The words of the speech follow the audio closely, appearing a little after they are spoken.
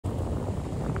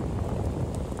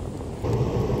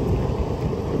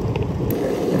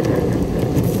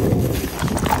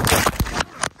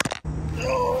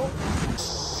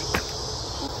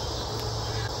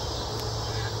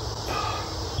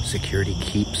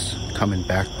keeps coming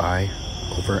back by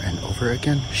over and over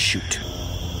again. Shoot.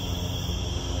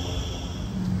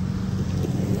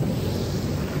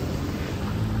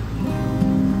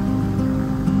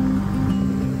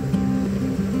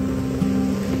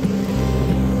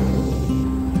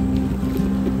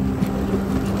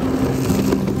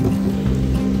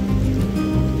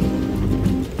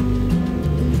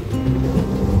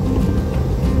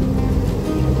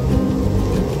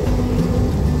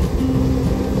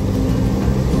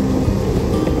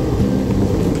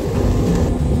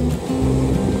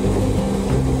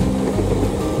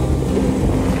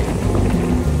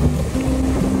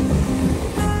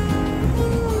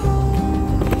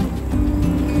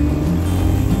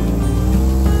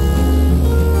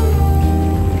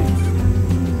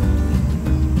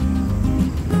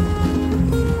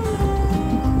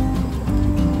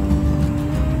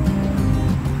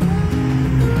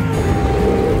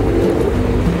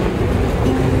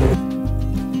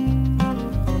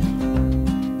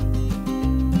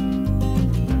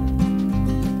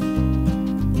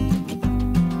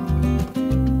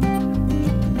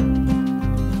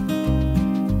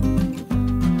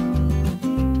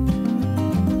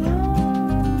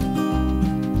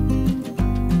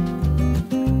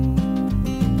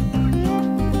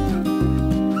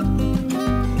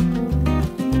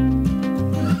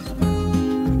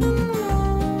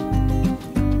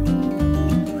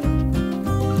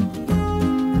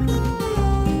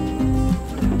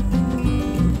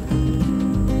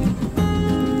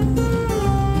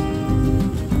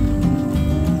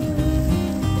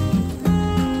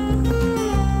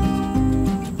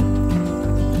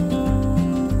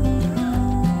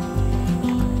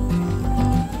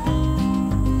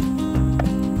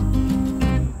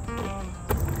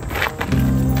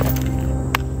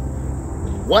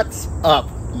 What's up,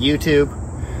 YouTube?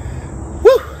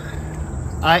 Woo!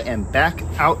 I am back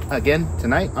out again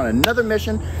tonight on another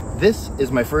mission. This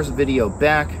is my first video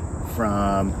back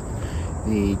from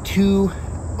the 2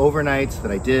 overnights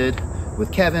that I did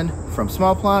with Kevin from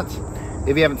Small Plots.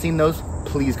 If you haven't seen those,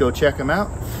 please go check them out.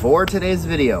 For today's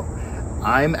video,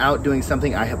 I'm out doing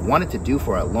something I have wanted to do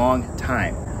for a long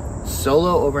time.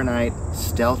 Solo overnight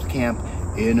stealth camp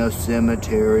in a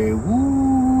cemetery. Woo!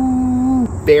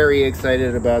 Very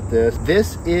excited about this.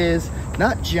 This is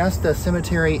not just a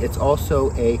cemetery, it's also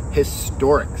a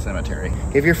historic cemetery.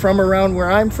 If you're from around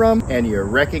where I'm from and you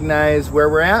recognize where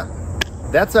we're at,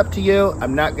 that's up to you.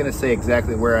 I'm not gonna say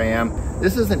exactly where I am.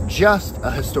 This isn't just a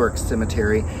historic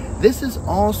cemetery. This is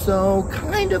also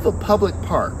kind of a public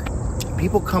park.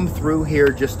 People come through here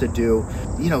just to do,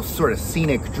 you know, sort of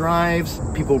scenic drives.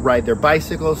 People ride their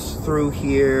bicycles through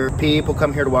here. People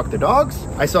come here to walk their dogs.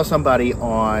 I saw somebody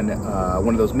on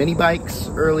one of those mini bikes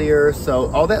earlier. So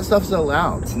all that stuff's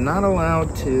allowed. It's not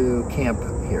allowed to camp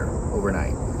here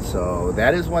overnight. So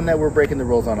that is one that we're breaking the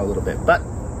rules on a little bit, but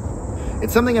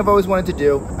it's something I've always wanted to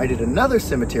do. I did another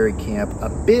cemetery camp a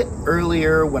bit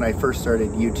earlier when I first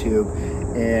started YouTube,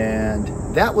 and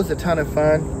that was a ton of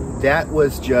fun. That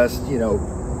was just, you know,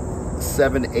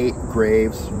 7, 8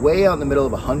 graves way out in the middle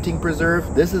of a hunting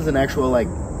preserve. This is an actual like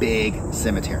big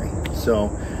cemetery. So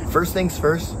first things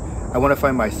first, I want to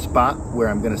find my spot where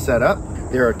I'm going to set up.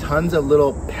 There are tons of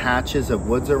little patches of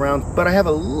woods around, but I have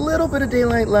a little bit of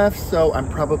daylight left, so I'm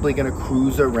probably going to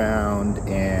cruise around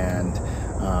and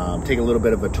take a little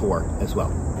bit of a tour as well.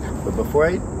 But before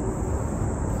I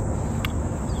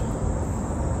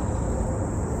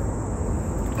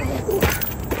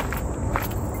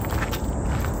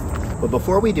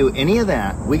before we do any of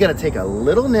that, we gotta take a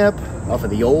little nip off of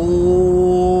the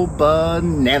old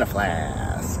banana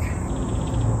flask.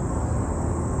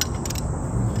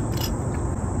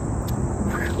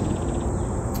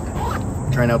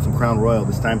 Trying out some Crown Royal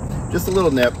this time. Just a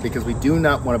little nip because we do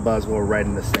not want to buzz while we're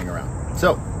riding this thing around.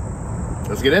 So,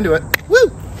 let's get into it. Woo!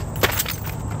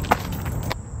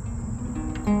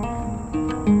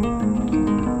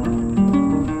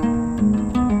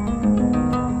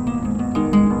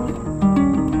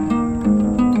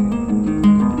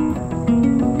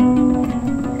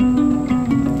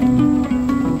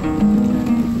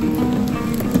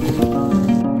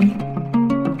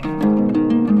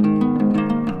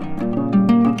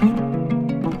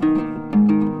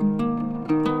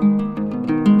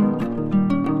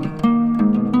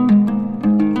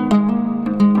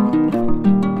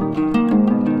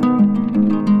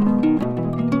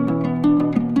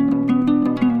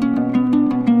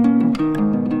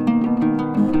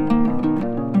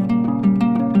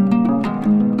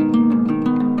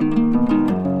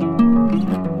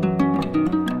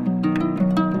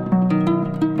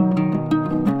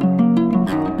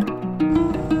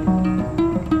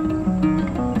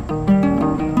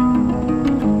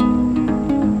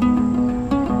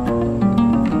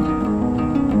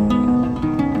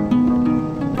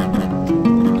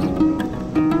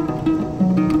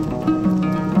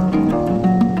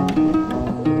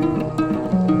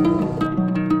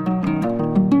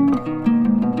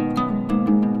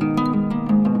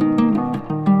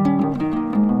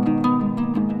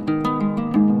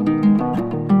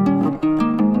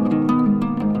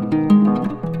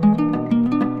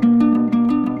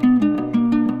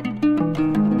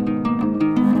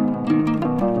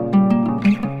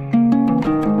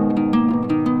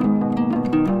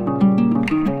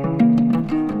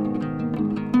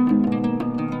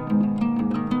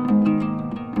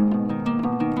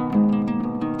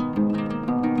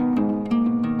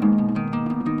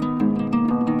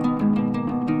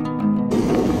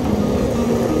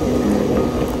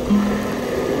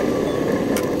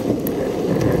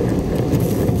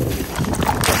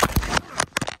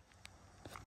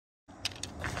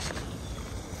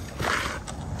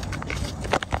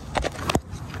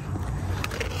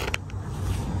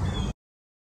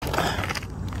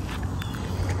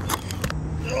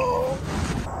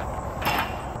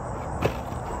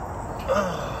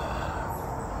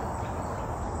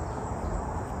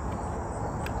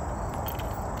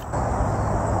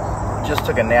 just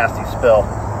took a nasty spill.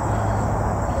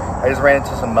 I just ran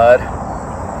into some mud.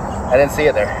 I didn't see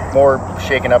it there. More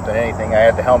shaken up than anything. I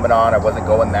had the helmet on. I wasn't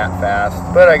going that fast,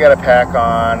 but I got a pack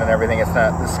on and everything. It's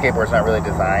not, this skateboard's not really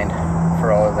designed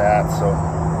for all of that. So,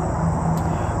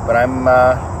 but I'm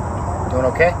doing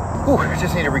okay. Whew, I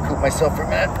just need to recoup myself for a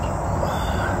minute.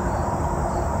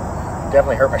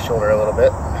 Definitely hurt my shoulder a little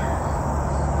bit.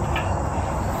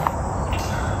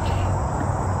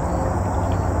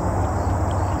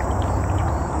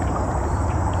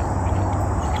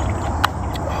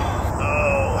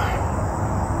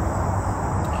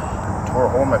 Tore a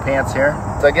hole in my pants here.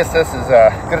 So I guess this is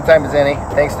as good a time as any.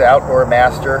 Thanks to Outdoor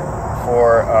Master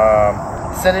for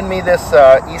sending me this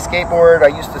e-skateboard.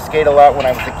 I used to skate a lot when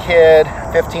I was a kid,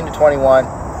 15 to 21.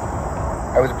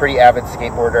 I was a pretty avid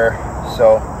skateboarder,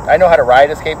 so I know how to ride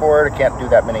a skateboard. I can't do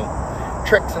that many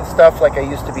tricks and stuff like I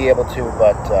used to be able to,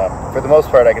 but for the most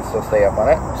part I can still stay up on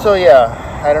it. So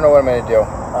yeah, I don't know what I'm going to do.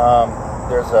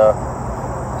 There's a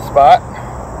spot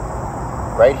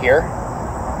right here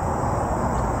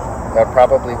that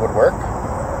probably would work.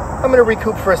 I'm going to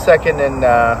recoup for a second and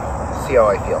see how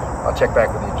I feel. I'll check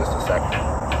back with you in just a sec.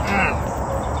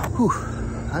 Whew,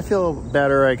 I feel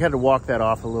better. I had to walk that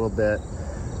off a little bit.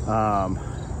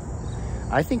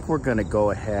 I think we're gonna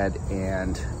go ahead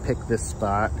and pick this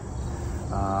spot.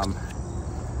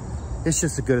 It's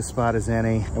just as good a spot as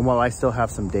any. And while I still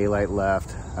have some daylight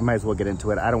left, I might as well get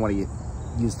into it. I don't want to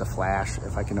use the flash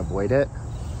if I can avoid it.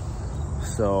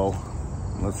 So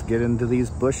let's get into these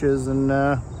bushes and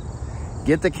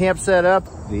get the camp set up.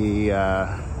 The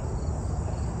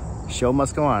show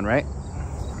must go on, right?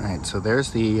 All right, so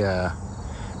there's the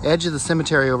edge of the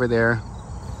cemetery over there.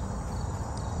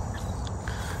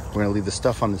 We're gonna leave the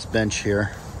stuff on this bench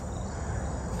here.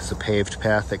 It's a paved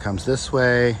path that comes this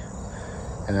way,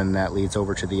 and then that leads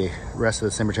over to the rest of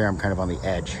the cemetery. I'm kind of on the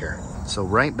edge here. So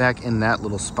right back in that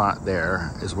little spot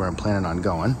there is where I'm planning on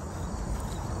going.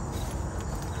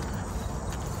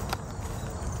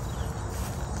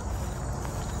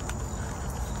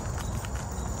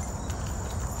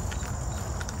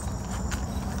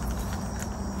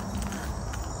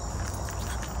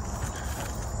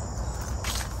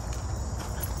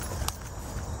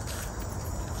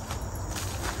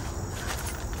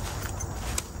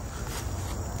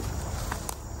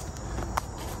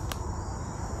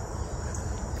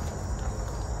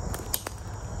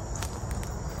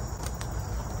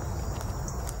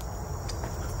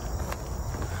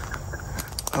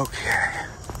 Okay.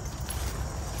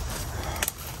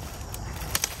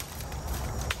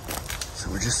 So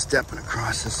we're just stepping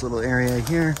across this little area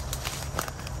here.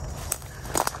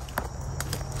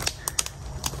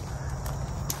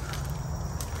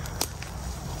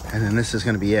 And then this is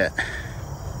going to be it.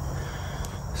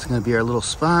 This is going to be our little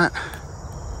spot.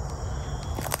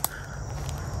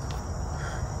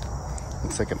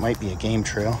 Looks like it might be a game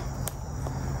trail.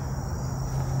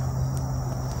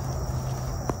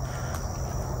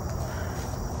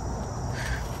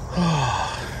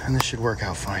 And this should work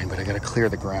out fine, but I gotta clear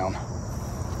the ground.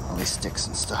 All these sticks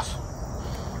and stuff.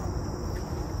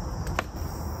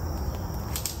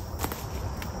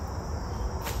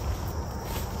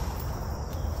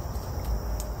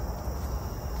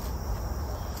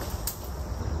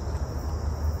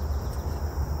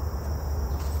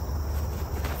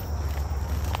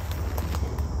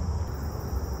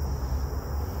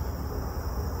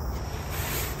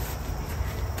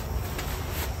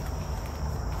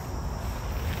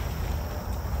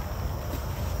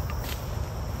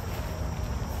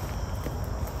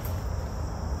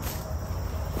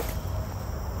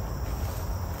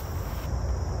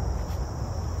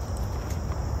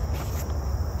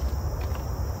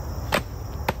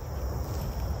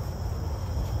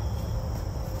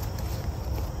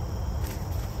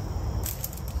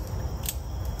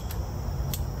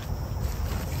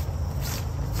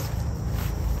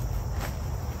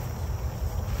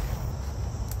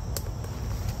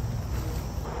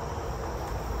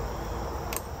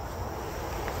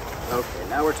 Okay,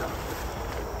 now we're talking.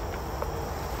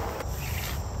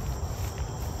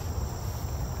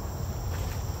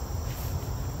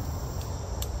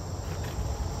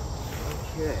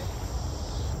 Okay.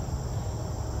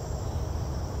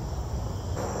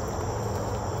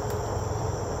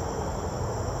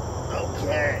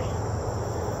 Okay.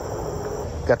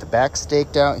 Got the back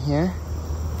staked out here.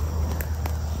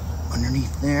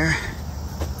 Underneath there.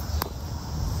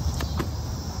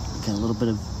 Got a little bit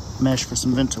of mesh for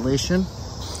some ventilation.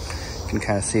 You can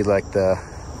kind of see like the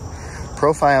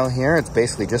profile here. It's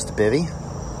basically just a bivvy.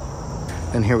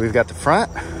 And here we've got the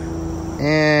front.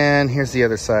 And here's the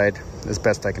other side, as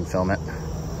best I can film it.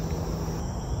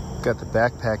 Got the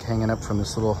backpack hanging up from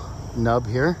this little nub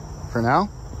here for now.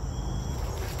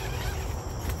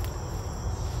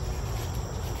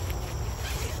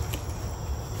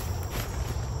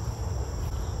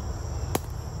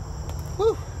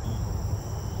 Woo!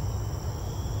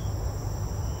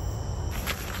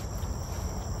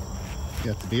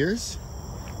 Got the beers.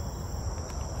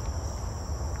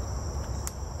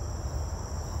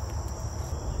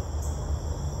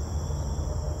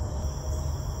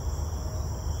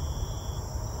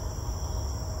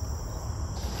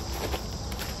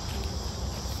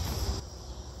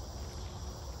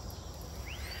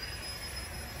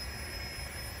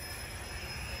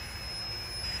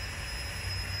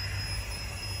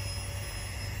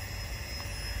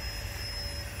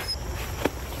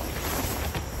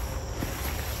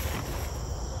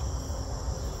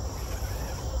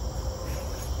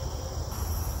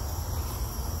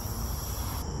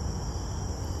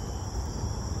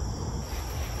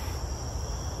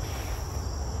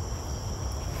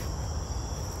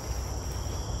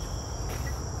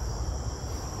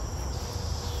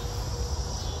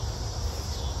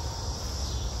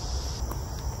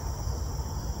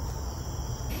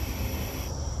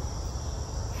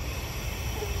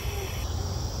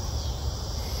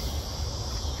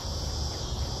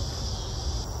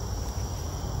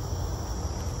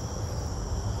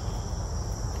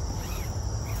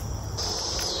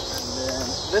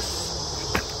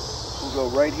 This will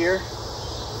go right here,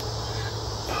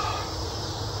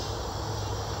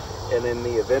 and in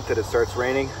the event that it starts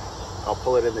raining, I'll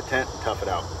pull it in the tent and tough it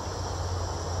out.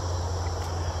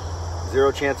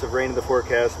 0 chance of rain in the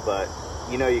forecast, but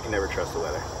you know you can never trust the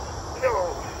weather.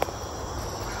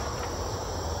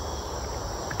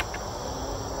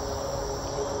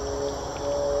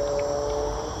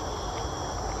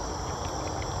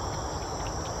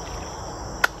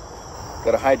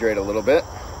 Gotta hydrate a little bit.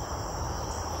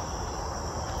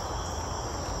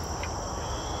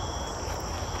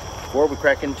 Before we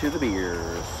crack into the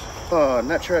beers. Oh, I'm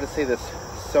not sure how to say this.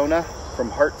 Sona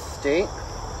from Heart State.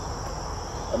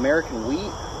 American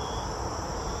wheat.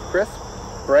 Crisp,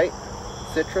 bright,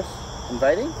 citrus,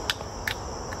 inviting.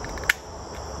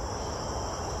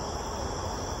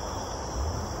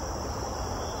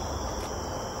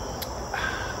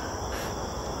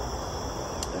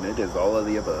 And it is all of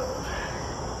the above.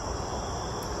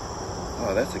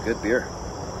 Oh, that's a good beer.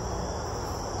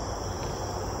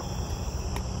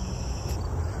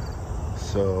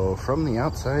 So from the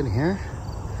outside here,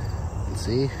 you can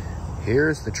see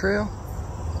here's the trail,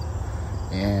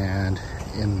 and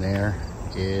in there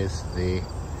is the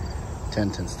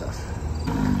tent and stuff.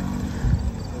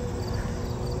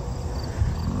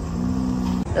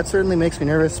 That certainly makes me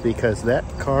nervous because that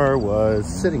car was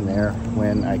sitting there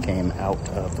when I came out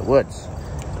of the woods.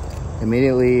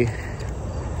 Immediately,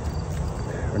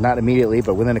 or not immediately,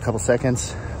 but within a couple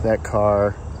seconds, that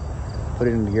car put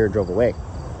it into gear and drove away.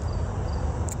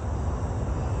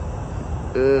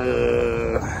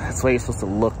 That's why you're supposed to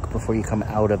look before you come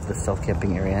out of the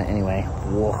self-camping area anyway.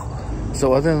 Whoa.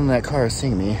 So other than that car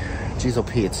seeing me, geez, oh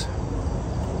Pete's.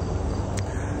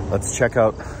 Let's check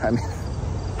out, I mean,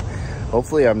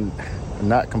 hopefully I'm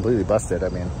not completely busted. I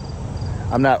mean,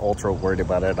 I'm not ultra worried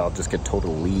about it. I'll just get told to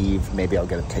leave. Maybe I'll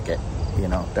get a ticket. You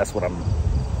know, that's what I'm,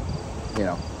 you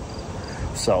know.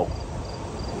 So,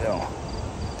 you know,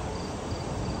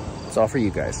 it's all for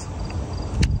you guys.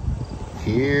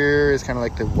 Here is kind of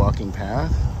like the walking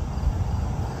path.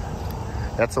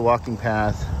 That's a walking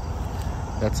path.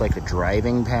 That's like a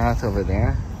driving path over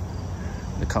there.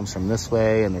 It comes from this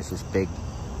way, and there's this big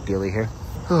dealie here.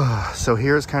 So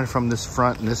here's kind of from this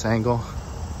front and this angle.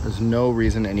 There's no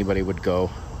reason anybody would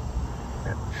go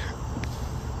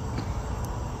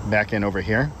back in over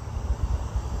here.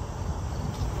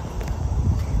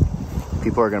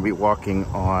 People are going to be walking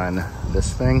on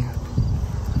this thing.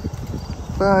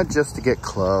 But just to get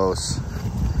close,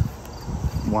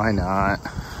 why not?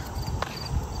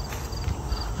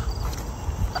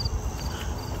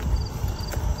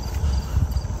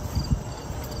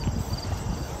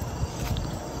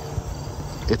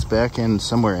 It's back in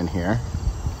somewhere in here.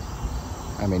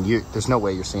 I mean, there's no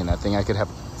way you're seeing that thing. I could have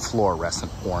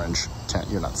fluorescent orange tent.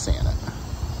 You're not seeing it.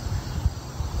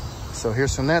 So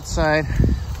here's from that side.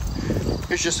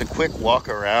 Here's just a quick walk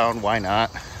around. Why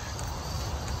not?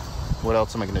 What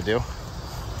else am I gonna do?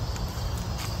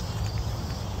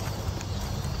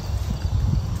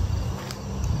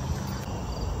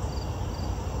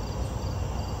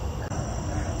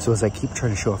 So as I keep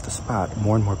trying to show off the spot,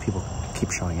 more and more people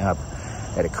keep showing up.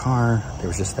 I had a car. There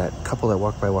was just that couple that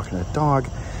walked by walking a dog.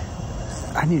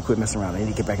 I need to quit messing around. I need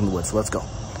to get back in the woods. So let's go.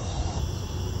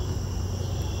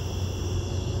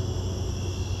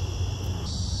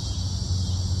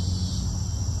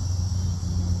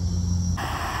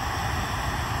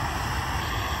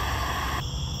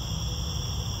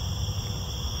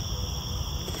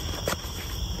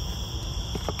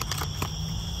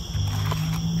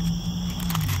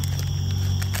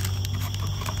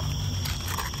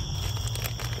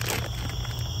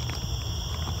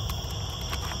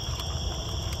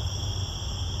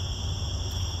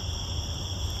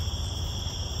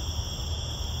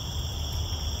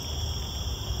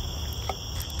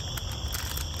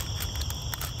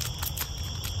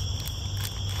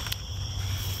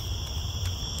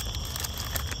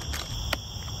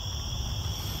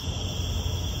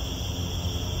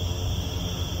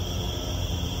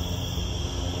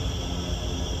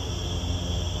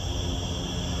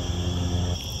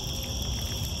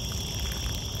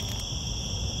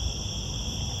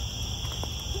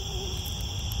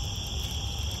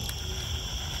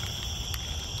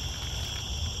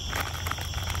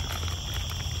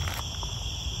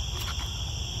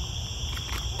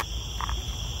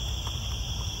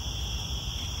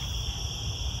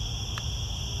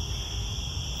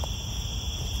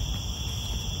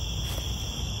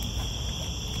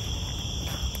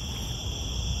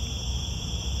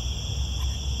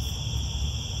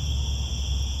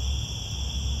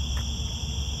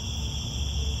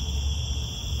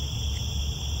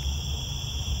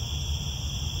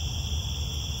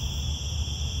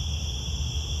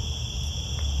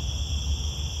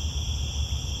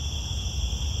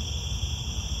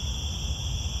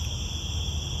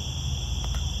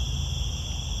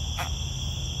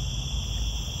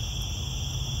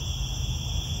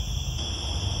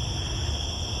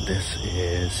 This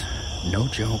is no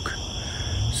joke.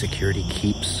 Security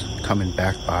keeps coming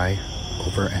back by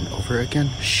over and over again.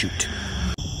 Shoot.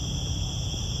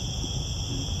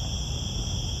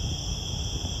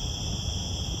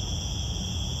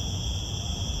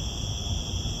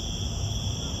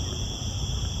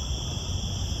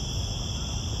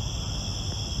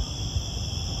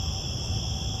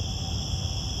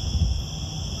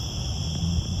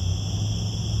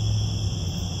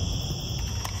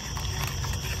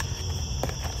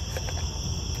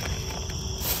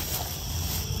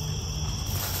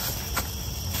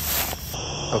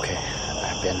 Okay,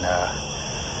 I've been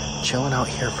chilling out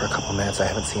here for a couple minutes. I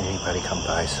haven't seen anybody come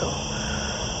by, so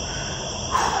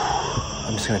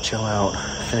I'm just gonna chill out,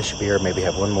 finish a beer, maybe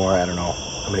have one more, I don't know.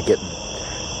 I'm gonna get in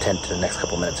tent in the next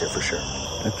couple minutes here for sure.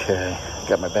 Okay,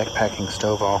 got my backpacking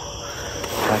stove all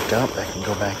packed up. I can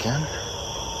go back in. I'm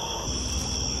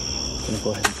gonna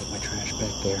go ahead and put my trash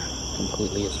back there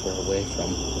completely as far away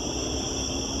from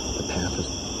the path as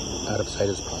out of sight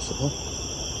as possible.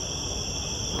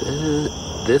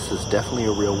 This is definitely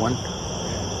a real one.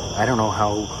 I don't know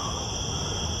how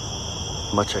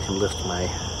much I can lift my,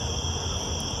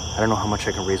 I don't know how much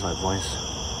I can raise my voice.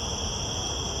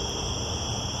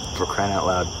 For crying out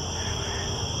loud.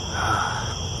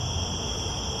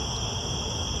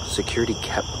 Security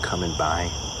kept coming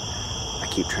by. I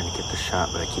keep trying to get the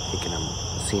shot, but I keep thinking I'm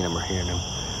seeing him or hearing him.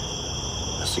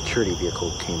 A security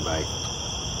vehicle came by,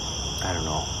 I don't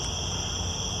know,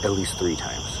 at least 3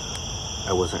 times.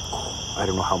 I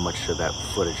don't know how much of that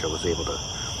footage I was able to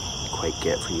quite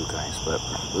get for you guys, but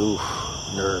oof,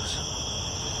 nerves.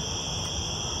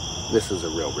 This is a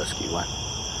real risky one.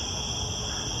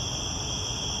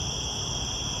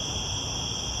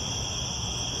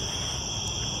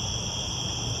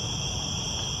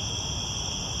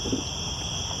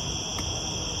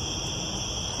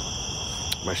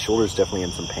 My shoulder's definitely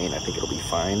in some pain. I think it'll be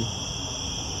fine.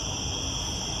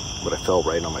 But I fell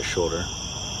right on my shoulder.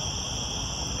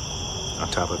 On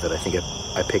top of it, I think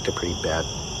I picked a pretty bad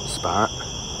spot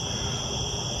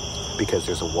because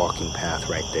there's a walking path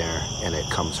right there and it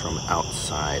comes from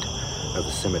outside of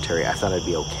the cemetery. I thought I'd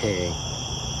be okay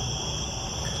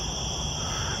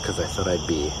because I thought I'd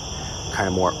be kind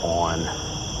of more on.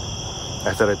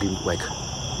 I thought I'd be like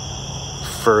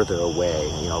further away,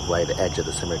 you know, right at the edge of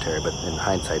the cemetery, but in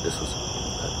hindsight, this was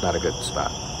not a good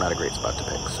spot, not a great spot to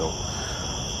pick, so.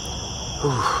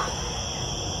 Whew.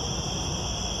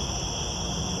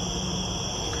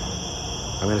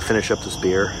 I'm gonna finish up this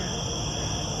beer,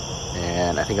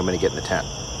 and I think I'm gonna get in the tent.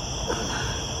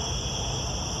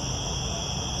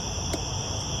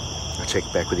 I'll check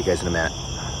back with you guys in a minute.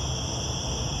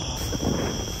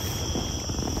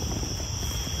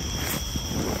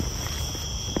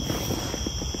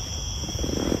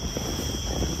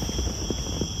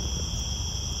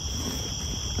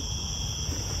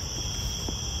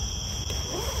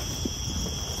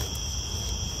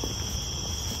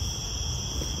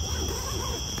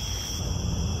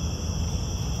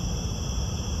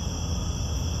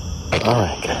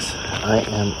 Alright guys, I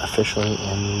am officially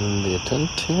in the tent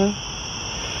here.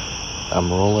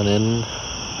 I'm rolling in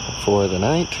for the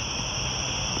night.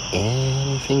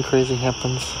 Anything crazy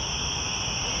happens,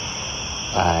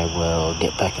 I will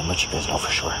get back and let you guys know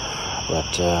for sure.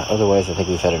 But otherwise, I think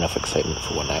we've had enough excitement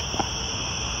for one night.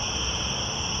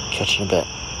 Catch you in a bit.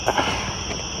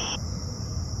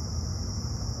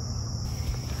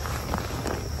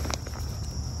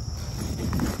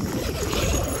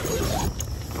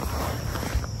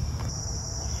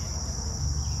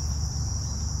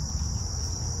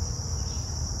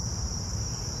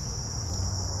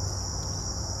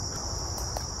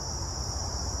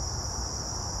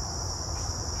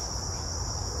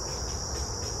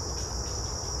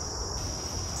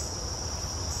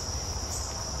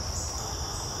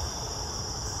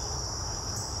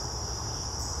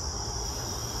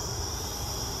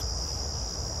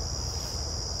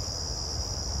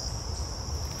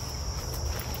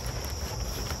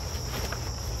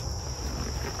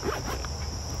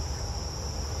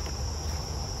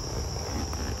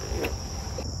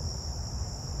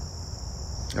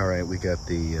 All right, we got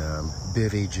the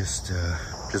bivvy just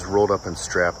rolled up and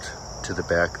strapped to the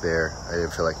back there. I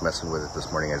didn't feel like messing with it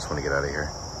this morning. I just want to get out of here.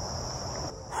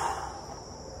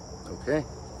 Okay,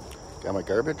 got my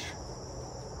garbage.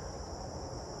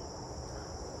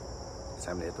 It's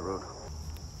time to hit the road.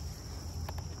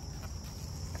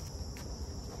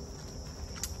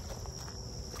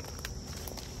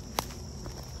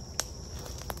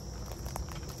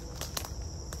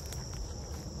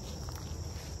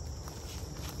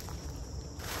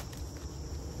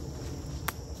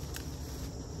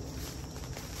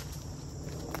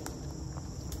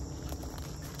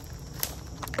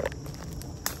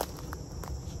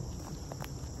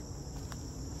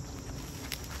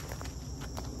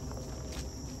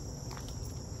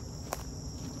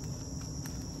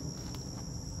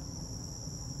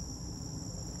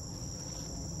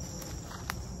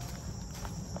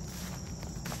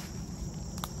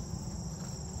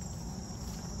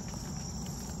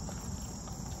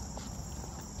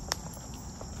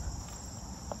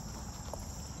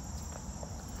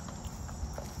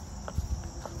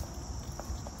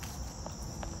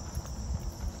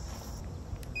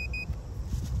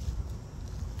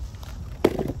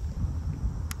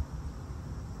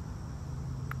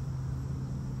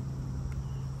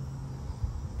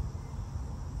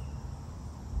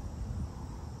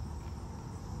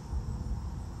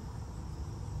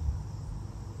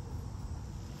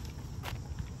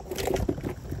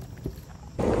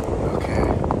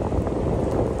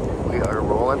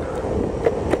 going.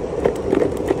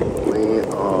 We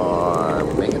are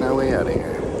making our way out of here.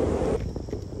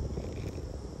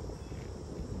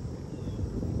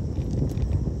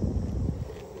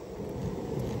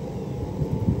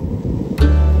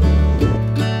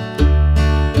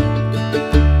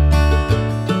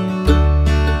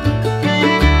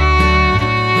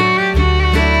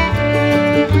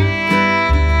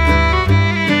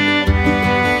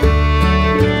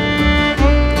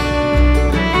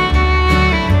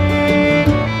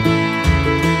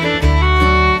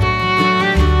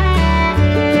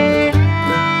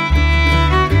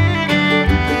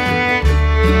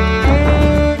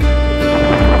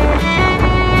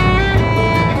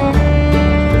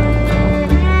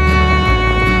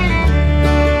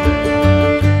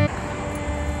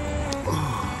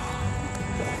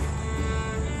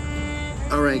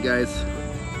 Alright guys,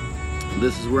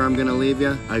 this is where I'm gonna leave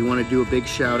you. I want to do a big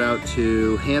shout out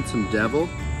to Handsome Devil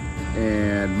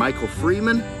and Michael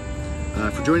Freeman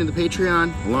for joining the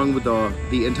Patreon, along with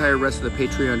the entire rest of the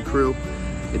Patreon crew.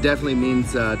 It definitely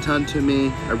means a ton to me.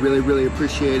 I really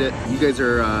appreciate it. You guys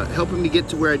are helping me get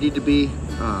to where I need to be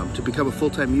to become a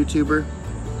full-time YouTuber.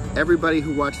 Everybody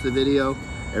who watched the video,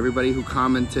 everybody who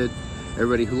commented,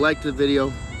 everybody who liked the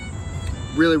video,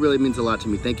 really means a lot to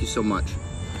me. Thank you so much.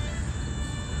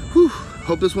 Whew.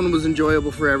 Hope this one was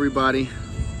enjoyable for everybody.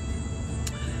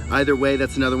 Either way,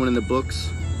 that's another one in the books.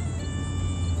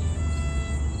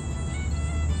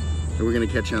 And we're gonna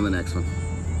catch you on the next one.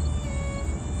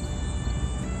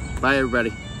 Bye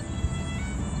everybody.